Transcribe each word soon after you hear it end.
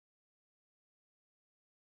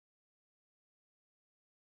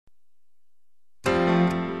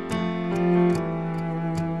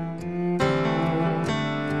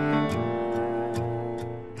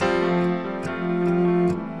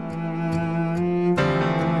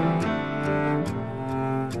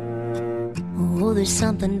there's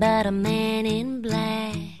something about a man in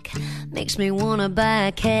black makes me wanna buy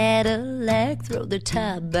a Cadillac, throw the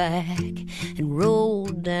top back and roll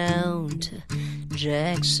down to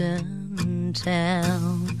Jackson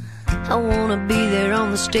Town. I wanna be there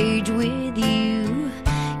on the stage with you.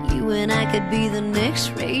 You and I could be the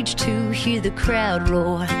next rage to hear the crowd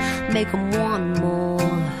roar, make 'em one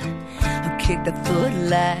more, kick the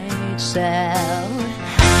footlights out.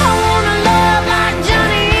 I wanna love like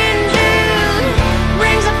Johnny and June,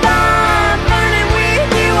 rings of fire burning with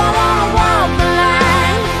you. I wanna walk the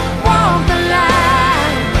line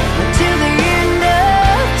until the end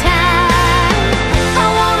of time. I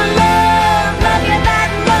wanna love you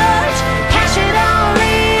that much, cash it all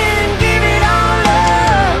in, give it all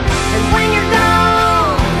up. And when you're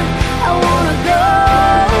gone, I wanna go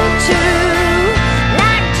to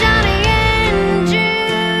like Johnny and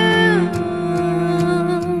June.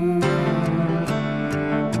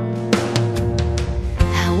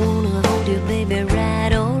 I wanna hold you, baby,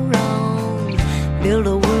 right or wrong, build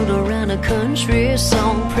a world around a country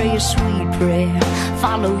song, pray a sweet prayer,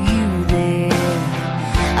 follow you there,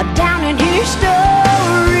 down in history.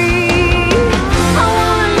 I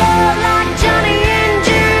wanna love like Johnny and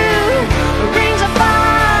June, rings of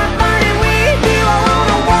fire burning with you. I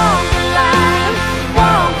wanna walk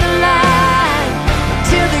the line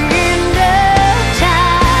till the end of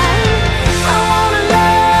time. I wanna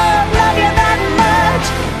love you that much,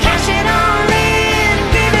 cash it all in,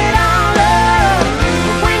 give it all up.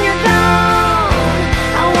 But when you're gone,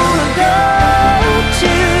 I wanna go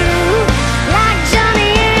to like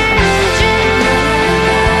Johnny and June,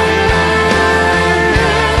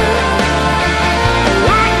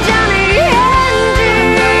 like Johnny and June.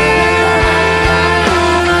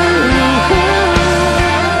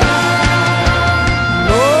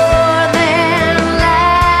 More than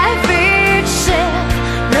life itself,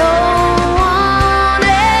 no one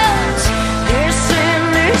else. This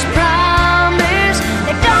endless promise,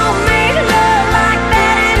 they don't make love like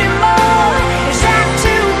that anymore. Is that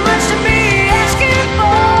too much to be asking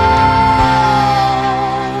for?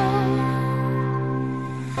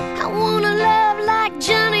 I wanna love like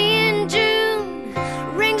Johnny and June,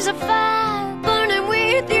 rings of fire burning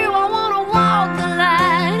with you. I wanna walk the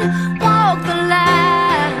line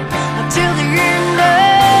until the end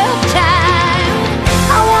of time.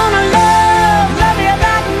 I wanna love you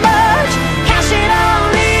that much, cash it all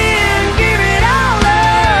in, give it all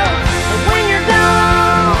up. But when you're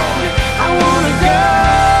gone, I wanna go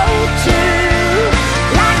to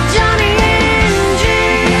like Johnny and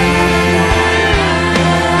June,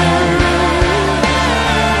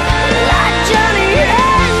 like Johnny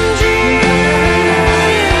and June.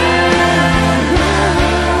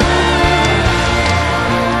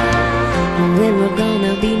 Then we're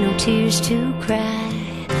gonna be no tears to cry,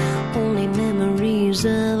 only memories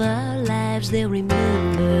of our lives they'll remember.